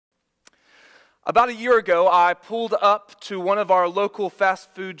About a year ago, I pulled up to one of our local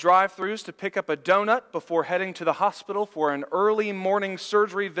fast food drive-thrus to pick up a donut before heading to the hospital for an early morning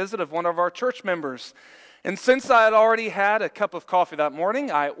surgery visit of one of our church members. And since I had already had a cup of coffee that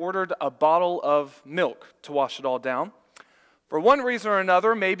morning, I ordered a bottle of milk to wash it all down. For one reason or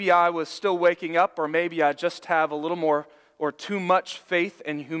another, maybe I was still waking up, or maybe I just have a little more or too much faith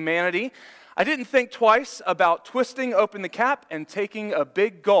in humanity, I didn't think twice about twisting open the cap and taking a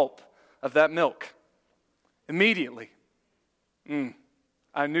big gulp of that milk. Immediately,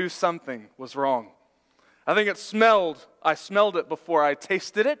 I knew something was wrong. I think I smelled it before I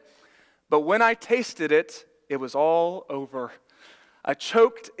tasted it, but when I tasted it, it was all over. I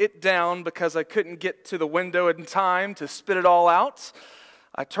choked it down because I couldn't get to the window in time to spit it all out.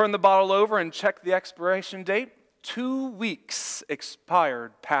 I turned the bottle over and checked the expiration date. 2 weeks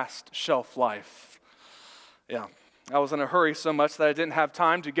expired past shelf life. Yeah. I was in a hurry so much that I didn't have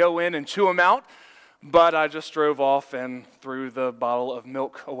time to go in and chew them out, but I just drove off and threw the bottle of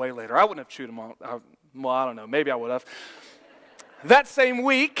milk away later. I wouldn't have chewed them out. Well, I don't know. Maybe I would have. That same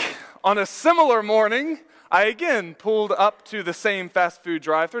week, on a similar morning, I again pulled up to the same fast food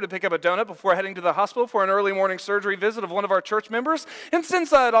drive-thru to pick up a donut before heading to the hospital for an early morning surgery visit of one of our church members. And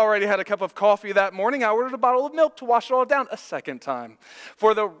since I had already had a cup of coffee that morning, I ordered a bottle of milk to wash it all down a second time.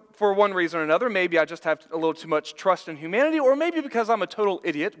 For one reason or another, maybe I just have a little too much trust in humanity, or maybe because I'm a total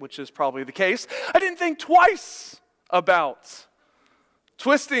idiot, which is probably the case, I didn't think twice about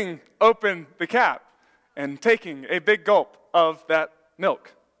twisting open the cap and taking a big gulp of that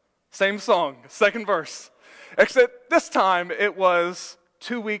milk. Same song, second verse. Except this time it was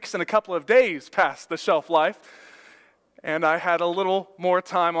 2 weeks and a couple of days past the shelf life, and I had a little more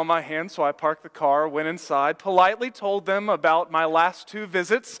time on my hands, so I parked the car, went inside, politely told them about my last 2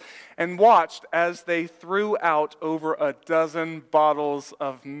 visits, and watched as they threw out over a dozen bottles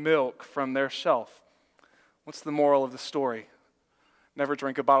of milk from their shelf. What's the moral of the story? Never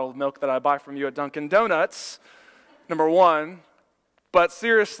drink a bottle of milk that I buy from you at Dunkin' Donuts, number one. But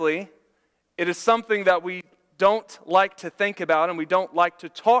seriously, it is something that we don't like to think about and we don't like to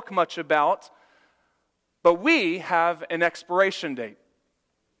talk much about, but we have an expiration date.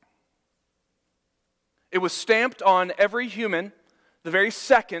 It was stamped on every human the very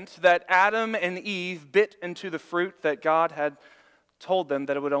second that Adam and Eve bit into the fruit that God had told them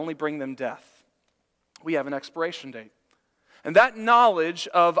that it would only bring them death. We have an expiration date. And that knowledge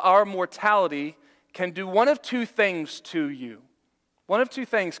of our mortality can do one of 2 things to you. One of 2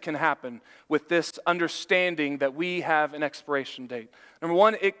 things can happen with this understanding that we have an expiration date. Number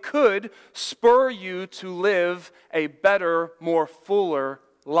one, it could spur you to live a better, more fuller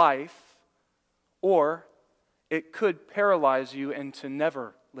life, or it could paralyze you into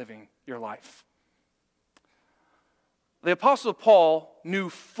never living your life. The Apostle Paul knew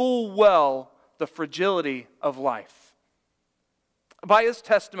full well the fragility of life. By his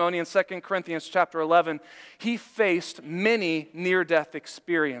testimony in 2 Corinthians chapter 11, he faced many near-death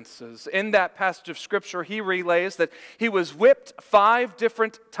experiences. In that passage of Scripture, he relays that he was whipped 5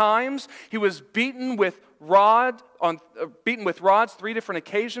 different times. He was beaten with rods 3 different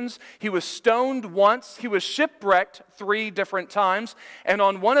occasions. He was stoned once. He was shipwrecked 3 different times. And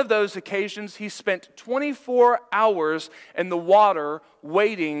on one of those occasions, he spent 24 hours in the water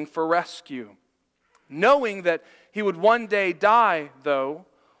waiting for rescue. Knowing that he would one day die, though,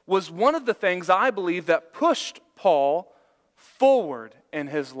 was one of the things I believe that pushed Paul forward in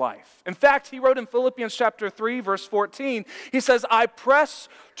his life. In fact, he wrote in Philippians chapter 3, verse 14, he says, "I press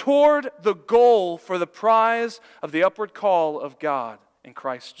toward the goal for the prize of the upward call of God in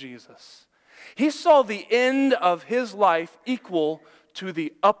Christ Jesus." He saw the end of his life equal to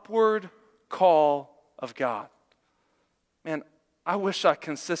the upward call of God. Man, I wish I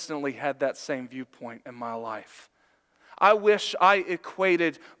consistently had that same viewpoint in my life. I wish I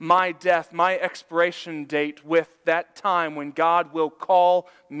equated my death, my expiration date, with that time when God will call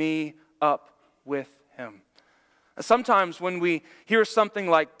me up with Him. Sometimes when we hear something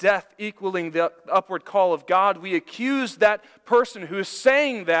like death equaling the upward call of God, we accuse that person who is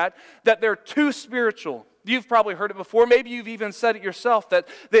saying that they're too spiritual. You've probably heard it before. Maybe you've even said it yourself, that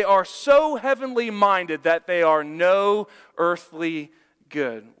they are so heavenly minded that they are no earthly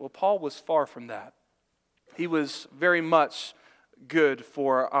good. Well, Paul was far from that. He was very much good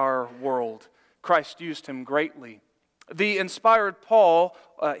for our world. Christ used him greatly. The inspired Paul,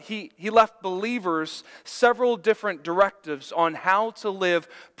 he left believers several different directives on how to live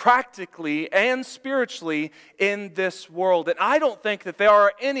practically and spiritually in this world. And I don't think that there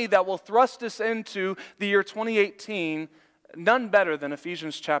are any that will thrust us into the year 2018 none better than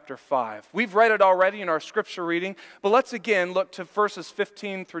Ephesians chapter 5. We've read it already in our scripture reading, but let's again look to verses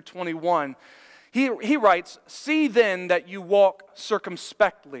 15 through 21. He writes, "See then that you walk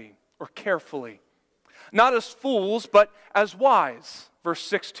circumspectly," or carefully, "not as fools, but as wise." Verse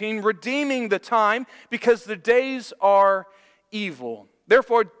 16, "redeeming the time, because the days are evil.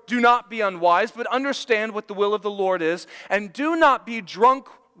 Therefore do not be unwise, but understand what the will of the Lord is, and do not be drunk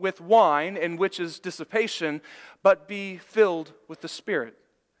with wine, in which is dissipation, but be filled with the Spirit,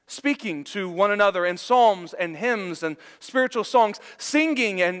 speaking to one another in psalms and hymns and spiritual songs,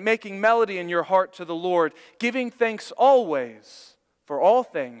 singing and making melody in your heart to the Lord, giving thanks always for all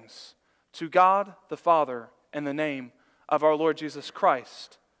things to God the Father in the name of our Lord Jesus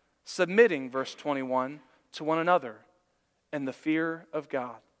Christ, submitting," verse 21, "to one another in the fear of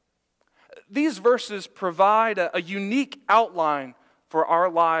God." These verses provide a unique outline for our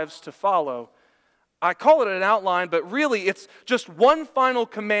lives to follow. I call it an outline, but really it's just one final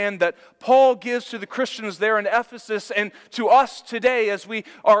command that Paul gives to the Christians there in Ephesus and to us today as we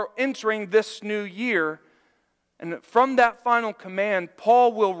are entering this new year. And from that final command,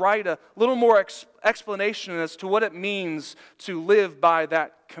 Paul will write a little more explanation as to what it means to live by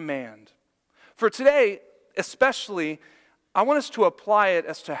that command. For today, especially, I want us to apply it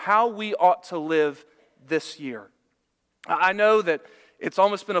as to how we ought to live this year. I know that it's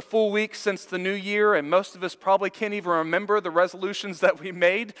almost been a full week since the new year, and most of us probably can't even remember the resolutions that we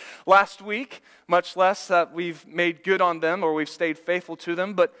made last week, much less that we've made good on them or we've stayed faithful to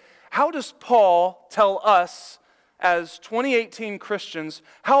them. But how does Paul tell us as 2018 Christians,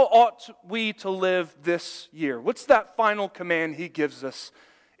 how ought we to live this year? What's that final command he gives us?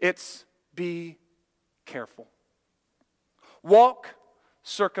 It's be careful. Walk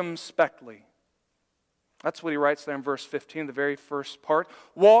circumspectly. That's what he writes there in verse 15, the very first part.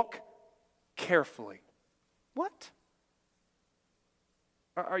 Walk carefully. What?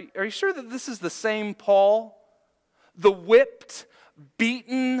 Are you sure that this is the same Paul? The whipped,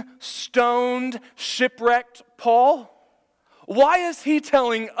 beaten, stoned, shipwrecked Paul? Why is he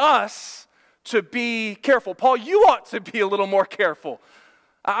telling us to be careful? Paul, you ought to be a little more careful.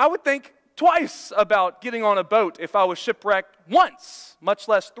 I would think twice about getting on a boat if I was shipwrecked once, much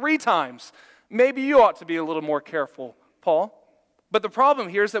less 3 times. Maybe you ought to be a little more careful, Paul. But the problem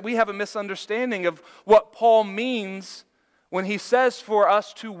here is that we have a misunderstanding of what Paul means when he says for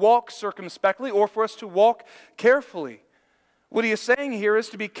us to walk circumspectly or for us to walk carefully. What he is saying here is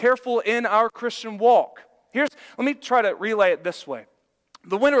to be careful in our Christian walk. Let me try to relay it this way.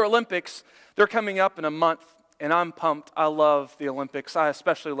 The Winter Olympics, they're coming up in a month, and I'm pumped. I love the Olympics. I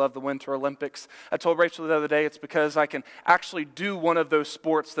especially love the Winter Olympics. I told Rachel the other day it's because I can actually do one of those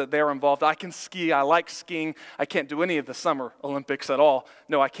sports that they're involved. I can ski. I like skiing. I can't do any of the Summer Olympics at all.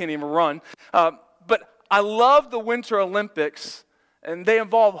 No, I can't even run. But I love the Winter Olympics, and they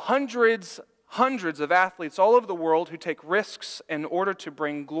involve hundreds of athletes all over the world who take risks in order to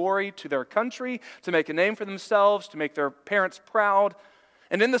bring glory to their country, to make a name for themselves, to make their parents proud.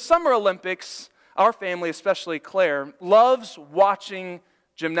 And in the Summer Olympics, our family, especially Claire, loves watching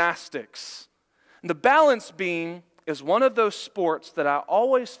gymnastics. And the balance beam is one of those sports that I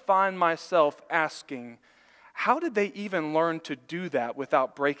always find myself asking, how did they even learn to do that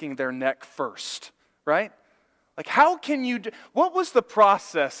without breaking their neck first, right? Like, how can you what was the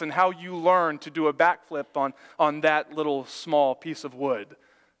process and how you learned to do a backflip on that little small piece of wood?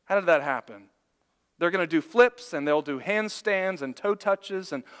 How did that happen? They're going to do flips, and they'll do handstands and toe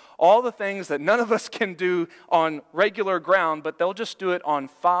touches and all the things that none of us can do on regular ground, but they'll just do it on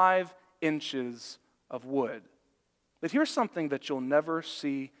 5 inches of wood. But here's something that you'll never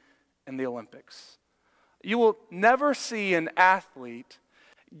see in the Olympics. You will never see an athlete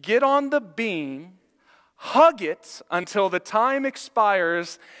get on the beam, hug it until the time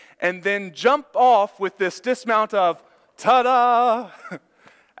expires, and then jump off with this dismount of ta-da!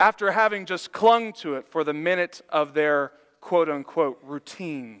 After having just clung to it for the minute of their quote-unquote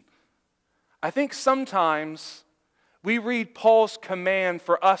routine. I think sometimes we read Paul's command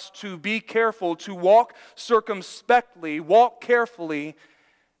for us to be careful, to walk circumspectly, walk carefully,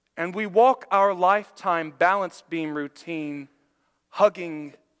 and we walk our lifetime balance beam routine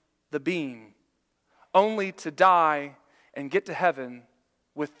hugging the beam, only to die and get to heaven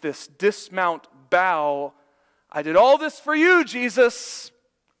with this dismount bow. I did all this for you, Jesus.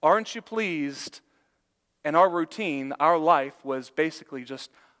 Aren't you pleased? And our routine, our life was basically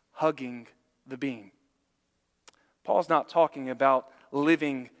just hugging the beam. Paul's not talking about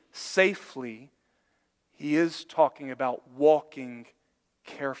living safely. He is talking about walking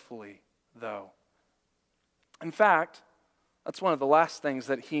carefully, though. In fact, that's one of the last things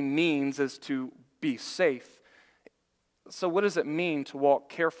that he means is to be safe. So what does it mean to walk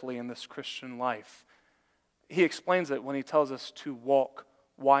carefully in this Christian life? He explains it when he tells us to walk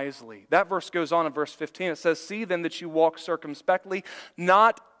wisely. That verse goes on in verse 15. It says, "See then that you walk circumspectly,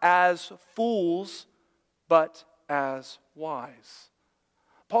 not as fools, but as wise."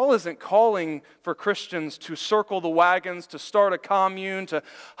 Paul isn't calling for Christians to circle the wagons, to start a commune, to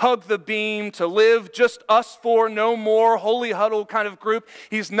hug the beam, to live just us four, no more, holy huddle kind of group.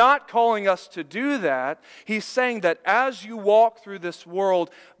 He's not calling us to do that. He's saying that as you walk through this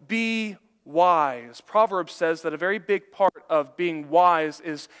world, be wise. Proverbs says that a very big part of being wise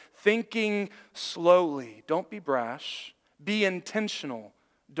is thinking slowly. Don't be brash. Be intentional.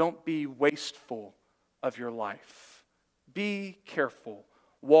 Don't be wasteful of your life. Be careful.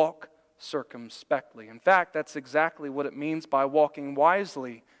 Walk circumspectly. In fact, that's exactly what it means by walking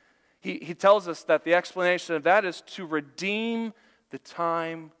wisely. He tells us that the explanation of that is to redeem the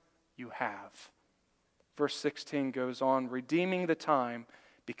time you have. Verse 16 goes on, redeeming the time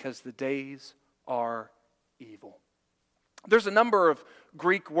because the days are evil. There's a number of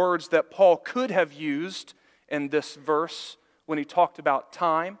Greek words that Paul could have used in this verse when he talked about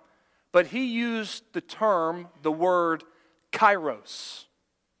time, but he used the word kairos.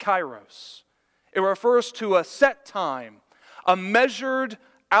 Kairos. It refers to a set time, a measured,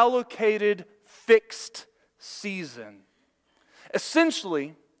 allocated, fixed season.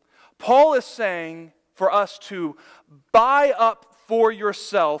 Essentially, Paul is saying for us to buy up for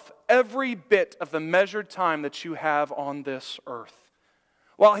yourself every bit of the measured time that you have on this earth.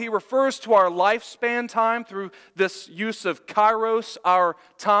 While he refers to our lifespan time through this use of kairos, our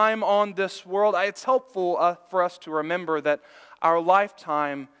time on this world, it's helpful for us to remember that our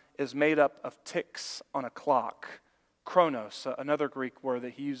lifetime is made up of ticks on a clock. Chronos, another Greek word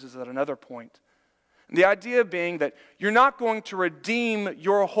that he uses at another point. And the idea being that you're not going to redeem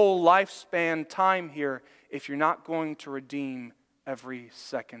your whole lifespan time here if you're not going to redeem every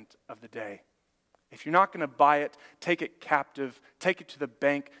second of the day. If you're not going to buy it, take it captive, take it to the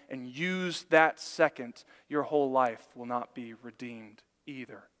bank, and use that second, your whole life will not be redeemed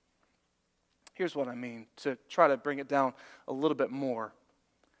either. Here's what I mean, to try to bring it down a little bit more.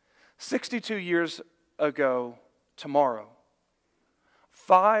 62 years ago tomorrow,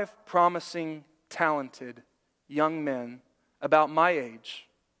 5 promising, talented young men about my age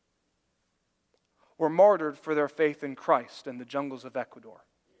were martyred for their faith in Christ in the jungles of Ecuador.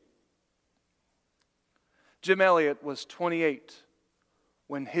 Jim Elliot was 28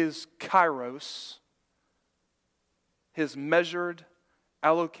 when his kairos, his measured,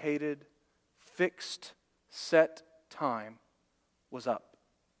 allocated, fixed, set time was up.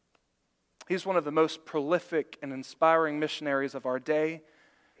 He's one of the most prolific and inspiring missionaries of our day.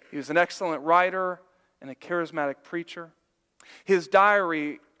 He was an excellent writer and a charismatic preacher. His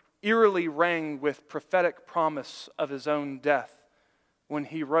diary eerily rang with prophetic promise of his own death when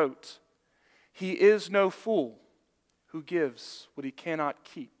he wrote, "He is no fool who gives what he cannot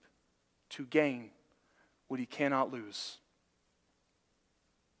keep to gain what he cannot lose."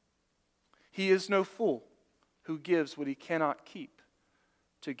 He is no fool who gives what he cannot keep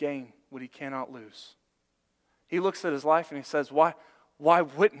to gain what he cannot lose. He looks at his life and he says, why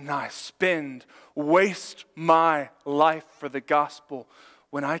wouldn't I waste my life for the gospel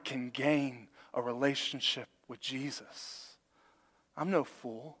when I can gain a relationship with Jesus? I'm no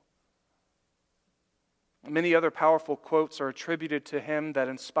fool. Many other powerful quotes are attributed to him that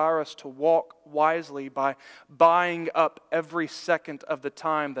inspire us to walk wisely by buying up every second of the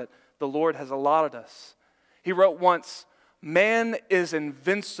time that the Lord has allotted us. He wrote once, "Man is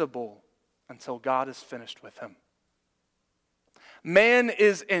invincible until God is finished with him." Man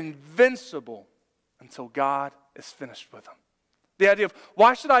is invincible until God is finished with him. The idea of,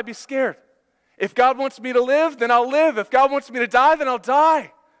 why should I be scared? If God wants me to live, then I'll live. If God wants me to die, then I'll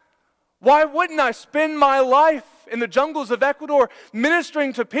die. Why wouldn't I spend my life in the jungles of Ecuador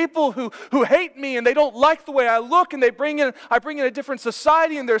ministering to people who hate me and they don't like the way I look and I bring in a different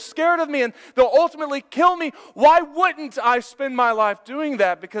society and they're scared of me and they'll ultimately kill me? Why wouldn't I spend my life doing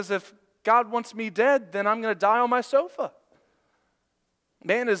that? Because if God wants me dead, then I'm going to die on my sofa.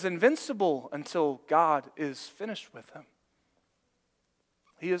 Man is invincible until God is finished with him.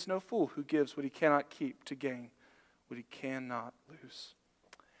 He is no fool who gives what he cannot keep to gain what he cannot lose.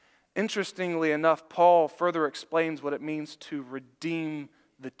 Interestingly enough, Paul further explains what it means to redeem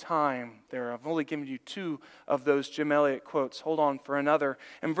the time there. I've only given you 2 of those Jim Elliot quotes. Hold on for another.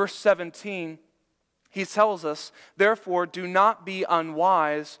 In verse 17, he tells us, "Therefore, do not be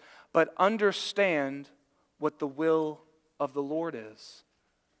unwise, but understand what the will of the Lord is."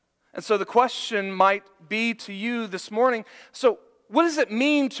 And so the question might be to you this morning, so what does it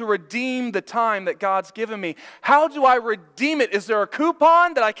mean to redeem the time that God's given me? How do I redeem it? Is there a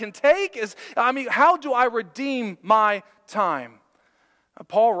coupon that I can take? How do I redeem my time?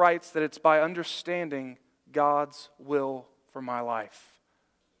 Paul writes that it's by understanding God's will for my life.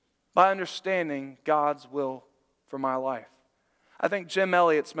 By understanding God's will for my life. I think Jim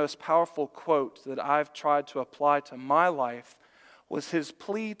Elliot's most powerful quote that I've tried to apply to my life was his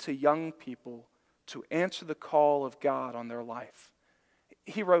plea to young people to answer the call of God on their life.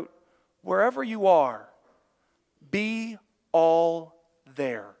 He wrote, "Wherever you are, be all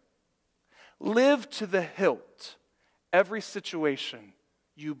there. Live to the hilt every situation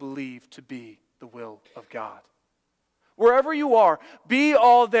you believe to be the will of God." Wherever you are, be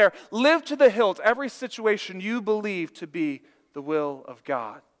all there. Live to the hilt every situation you believe to be the will of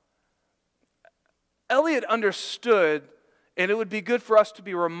God. Eliot understood, and it would be good for us to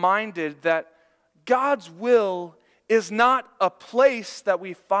be reminded that God's will is not a place that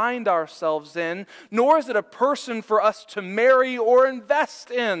we find ourselves in, nor is it a person for us to marry or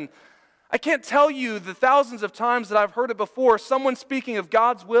invest in. I can't tell you the thousands of times that I've heard it before, someone speaking of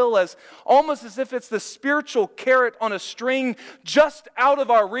God's will as almost as if it's the spiritual carrot on a string just out of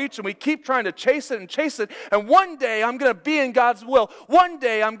our reach, and we keep trying to chase it, and one day I'm going to be in God's will. One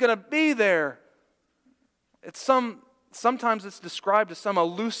day I'm going to be there. Sometimes it's described as some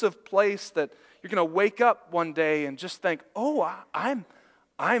elusive place that you're going to wake up one day and just think, oh, I'm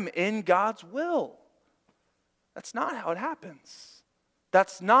in God's will. That's not how it happens.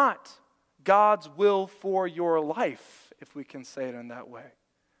 That's not God's will for your life, if we can say it in that way.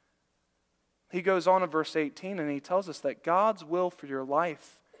 He goes on in verse 18 and he tells us that God's will for your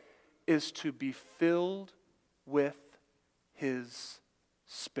life is to be filled with His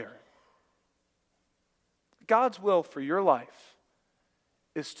Spirit. God's will for your life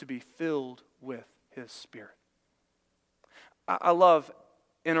is to be filled with His Spirit. I love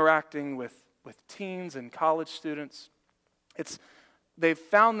interacting with teens and college students. They've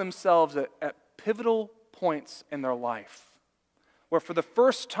found themselves at pivotal points in their life where for the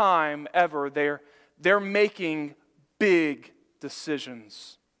first time ever they're making big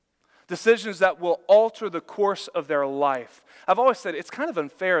decisions. Decisions that will alter the course of their life. I've always said it's kind of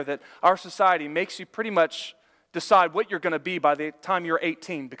unfair that our society makes you pretty much decide what you're going to be by the time you're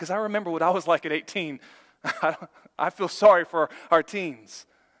 18, because I remember what I was like at 18. I feel sorry for our teens.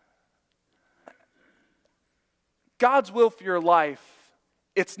 God's will for your life,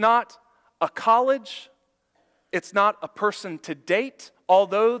 it's not a college, it's not a person to date,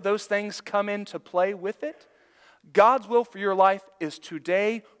 although those things come into play with it. God's will for your life is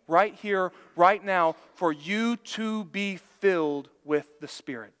today, right here, right now, for you to be filled with the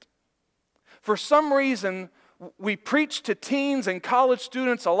Spirit. For some reason, we preach to teens and college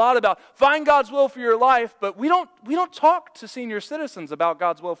students a lot about find God's will for your life, but we don't talk to senior citizens about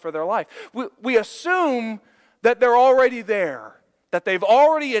God's will for their life. We assume that they're already there, that they've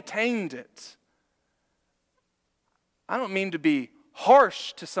already attained it. I don't mean to be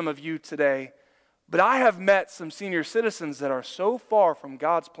harsh to some of you today, but I have met some senior citizens that are so far from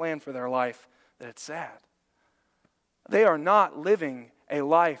God's plan for their life that it's sad. They are not living a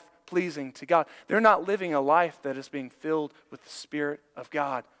life pleasing to God. They're not living a life that is being filled with the Spirit of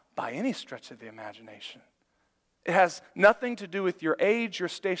God by any stretch of the imagination. It has nothing to do with your age, your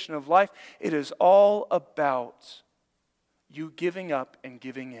station of life. It is all about you giving up and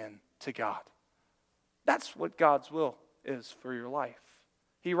giving in to God. That's what God's will is for your life.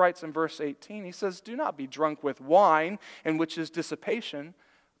 He writes in verse 18, he says, "Do not be drunk with wine, in which is dissipation,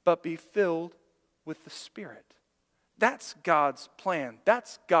 but be filled with the Spirit." That's God's plan.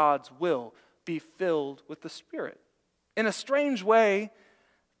 That's God's will. Be filled with the Spirit. In a strange way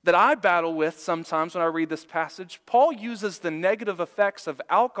that I battle with sometimes when I read this passage, Paul uses the negative effects of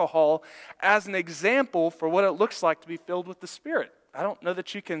alcohol as an example for what it looks like to be filled with the Spirit. I don't know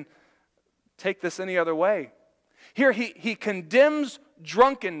that you can take this any other way. Here he condemns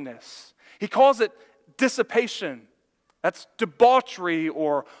drunkenness. He calls it dissipation. That's debauchery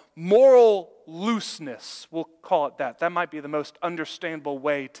or moral looseness. We'll call it that. That might be the most understandable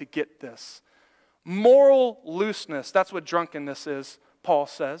way to get this. Moral looseness, that's what drunkenness is, Paul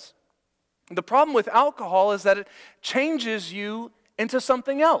says. The problem with alcohol is that it changes you into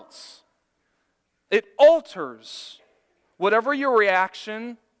something else. It alters whatever your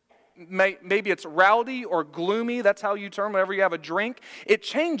reaction, maybe it's rowdy or gloomy, that's how you term whenever you have a drink. It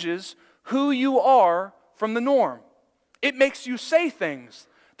changes who you are from the norm. It makes you say things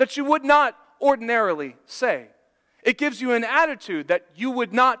that you would not ordinarily say. It gives you an attitude that you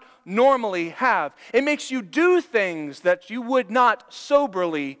would not normally have. It makes you do things that you would not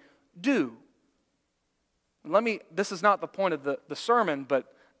soberly do. This is not the point of the sermon,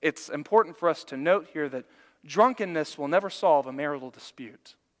 but it's important for us to note here that drunkenness will never solve a marital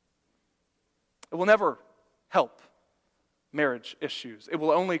dispute. It will never help. marriage issues. It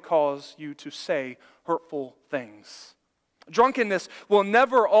will only cause you to say hurtful things. Drunkenness will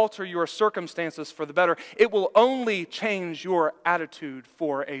never alter your circumstances for the better. It will only change your attitude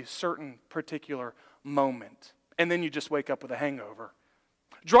for a certain particular moment. And then you just wake up with a hangover.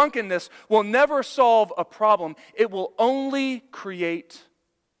 Drunkenness will never solve a problem. It will only create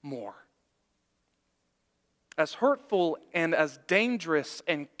more. As hurtful and as dangerous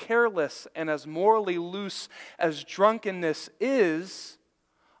and careless and as morally loose as drunkenness is,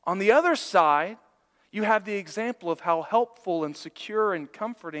 on the other side, you have the example of how helpful and secure and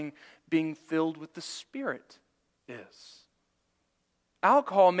comforting being filled with the Spirit is.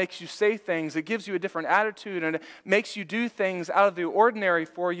 Alcohol makes you say things, it gives you a different attitude, and it makes you do things out of the ordinary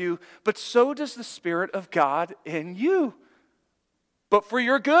for you, but so does the Spirit of God in you. But for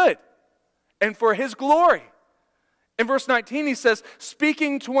your good and for His glory. In verse 19 he says,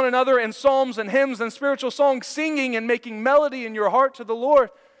 speaking to one another in psalms and hymns and spiritual songs, singing and making melody in your heart to the Lord.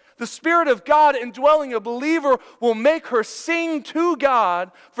 The Spirit of God indwelling a believer will make her sing to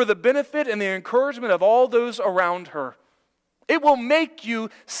God for the benefit and the encouragement of all those around her. It will make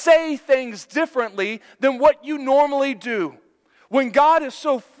you say things differently than what you normally do. When God is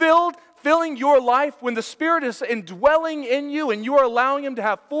so filling your life, when the Spirit is indwelling in you and you are allowing Him to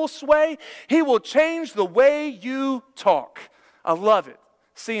have full sway, He will change the way you talk. I love it.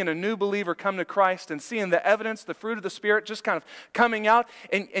 Seeing a new believer come to Christ and seeing the evidence, the fruit of the Spirit just kind of coming out.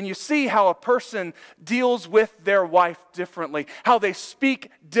 And you see how a person deals with their wife differently, how they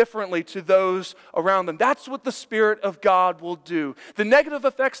speak differently to those around them. That's what the Spirit of God will do. The negative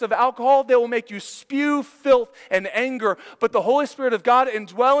effects of alcohol, they will make you spew filth and anger. But the Holy Spirit of God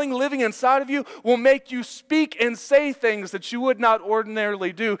indwelling, living inside of you, will make you speak and say things that you would not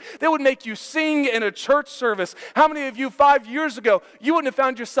ordinarily do. They would make you sing in a church service. How many of you 5 years ago, you wouldn't have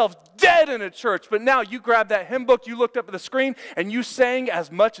found yourself dead in a church, but now you grabbed that hymn book, you looked up at the screen, and you sang as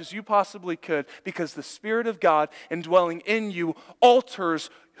much as you possibly could because the Spirit of God indwelling in you alters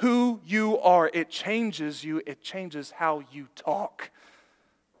who you are. It changes you. It changes how you talk.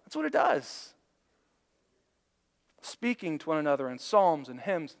 That's what it does. Speaking to one another in psalms and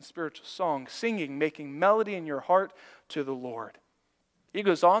hymns and spiritual songs, singing, making melody in your heart to the Lord. He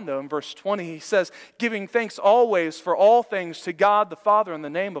goes on, though, in verse 20, he says, giving thanks always for all things to God the Father in the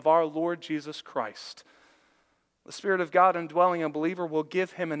name of our Lord Jesus Christ. The Spirit of God indwelling a believer will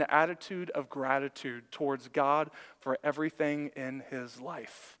give him an attitude of gratitude towards God for everything in his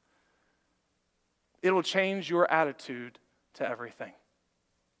life. It will change your attitude to everything.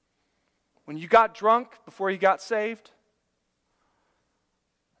 When you got drunk before you got saved,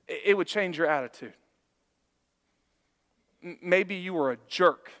 it would change your attitude. Maybe you were a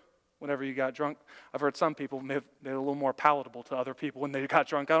jerk whenever you got drunk. I've heard some people made it a little more palatable to other people when they got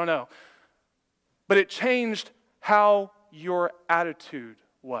drunk. I don't know. But it changed how your attitude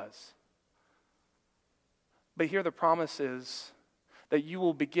was. But here the promise is that you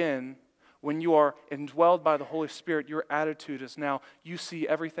will begin, when you are indwelled by the Holy Spirit, your attitude is now, you see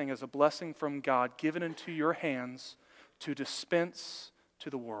everything as a blessing from God given into your hands to dispense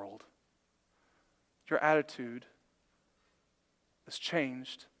to the world. Your attitude is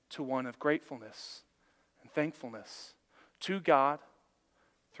changed to one of gratefulness and thankfulness to God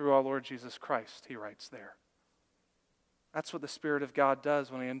through our Lord Jesus Christ, he writes there. That's what the Spirit of God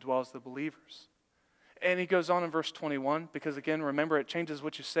does when he indwells the believers. And he goes on in verse 21, because again, remember, it changes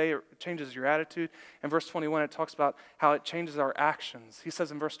what you say, it changes your attitude. In verse 21, it talks about how it changes our actions. He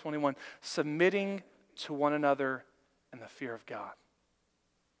says in verse 21, submitting to one another in the fear of God.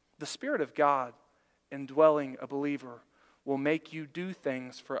 The Spirit of God indwelling a believer will make you do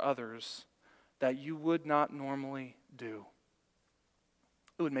things for others that you would not normally do.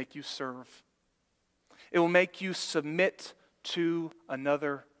 It would make you serve. It will make you submit to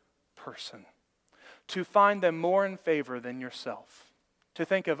another person, to find them more in favor than yourself, to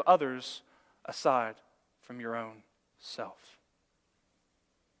think of others aside from your own self.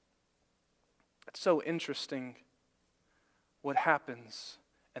 It's so interesting what happens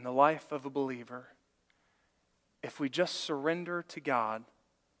in the life of a believer if we just surrender to God,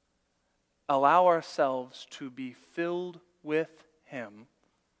 allow ourselves to be filled with Him,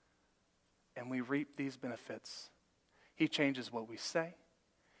 and we reap these benefits. He changes what we say,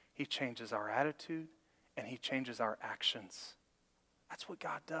 He changes our attitude, and He changes our actions. That's what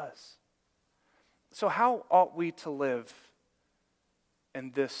God does. So how ought we to live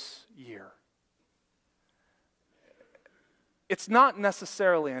in this year? It's not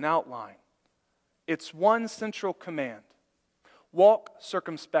necessarily an outline. It's one central command. Walk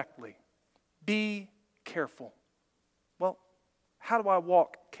circumspectly. Be careful. Well, how do I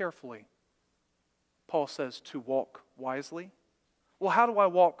walk carefully? Paul says to walk wisely? Well, how do I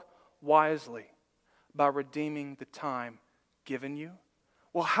walk wisely? By redeeming the time given you.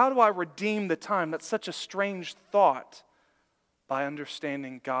 Well, how do I redeem the time? That's such a strange thought. By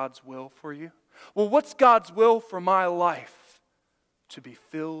understanding God's will for you. Well, what's God's will for my life? To be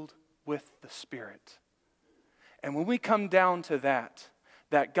filled with the Spirit. And when we come down to that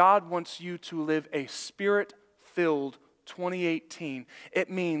God wants you to live a Spirit-filled 2018, it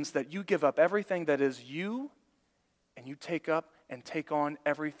means that you give up everything that is you and you take up and take on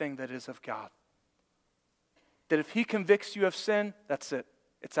everything that is of God. That if He convicts you of sin, that's it.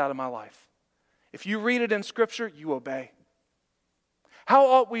 It's out of my life. If you read it in Scripture, you obey. How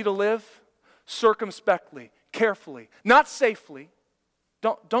ought we to live? Circumspectly, carefully, not safely.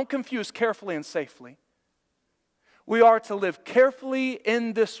 Don't confuse carefully and safely. We are to live carefully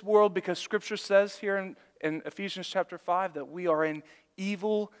in this world because Scripture says here in Ephesians chapter 5 that we are in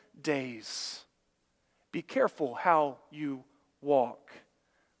evil days. Be careful how you walk.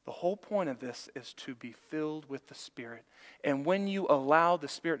 The whole point of this is to be filled with the Spirit. And when you allow the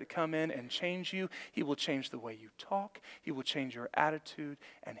Spirit to come in and change you, He will change the way you talk, He will change your attitude,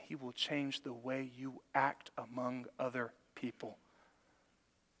 and He will change the way you act among other people.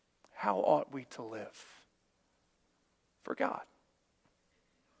 How ought we to live? For God.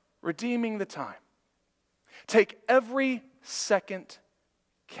 Redeeming the time. Take every second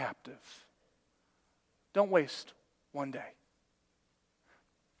captive. Don't waste one day.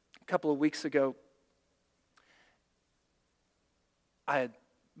 A couple of weeks ago, I had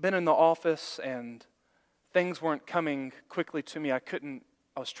been in the office and things weren't coming quickly to me. I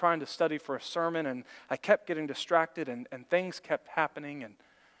was trying to study for a sermon and I kept getting distracted and things kept happening. And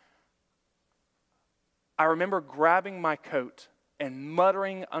I remember grabbing my coat and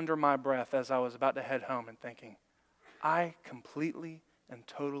muttering under my breath as I was about to head home and thinking, I completely and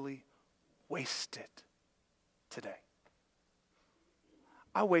totally wasted today.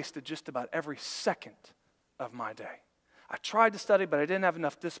 I wasted just about every second of my day. I tried to study, but I didn't have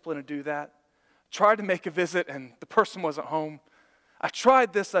enough discipline to do that. Tried to make a visit, and the person wasn't home. I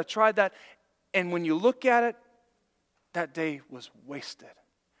tried this, I tried that, and when you look at it, that day was wasted.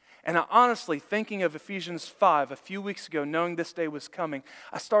 And I honestly, thinking of Ephesians 5 a few weeks ago, knowing this day was coming,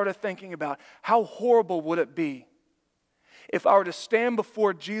 I started thinking about how horrible would it be if I were to stand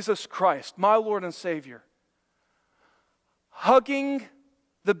before Jesus Christ, my Lord and Savior, hugging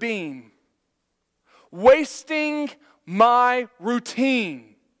the beam, wasting my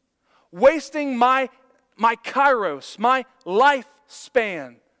routine, wasting my kairos, my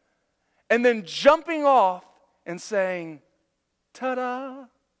lifespan, and then jumping off and saying, ta-da.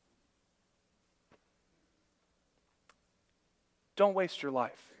 Don't waste your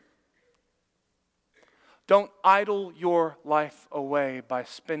life. Don't idle your life away by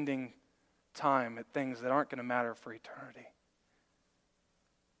spending time at things that aren't going to matter for eternity.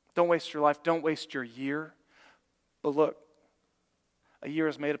 Don't waste your life. Don't waste your year. But look, a year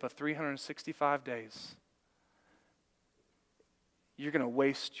is made up of 365 days. You're going to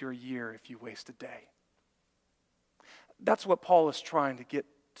waste your year if you waste a day. That's what Paul is trying to get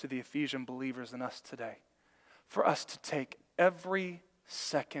to the Ephesian believers and us today. For us to take every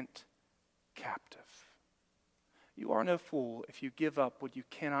second captive. You are no fool if you give up what you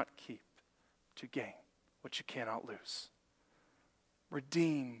cannot keep to gain what you cannot lose.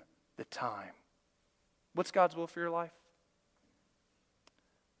 Redeem the time. What's God's will for your life?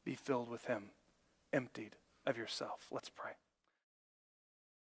 Be filled with Him, emptied of yourself. Let's pray.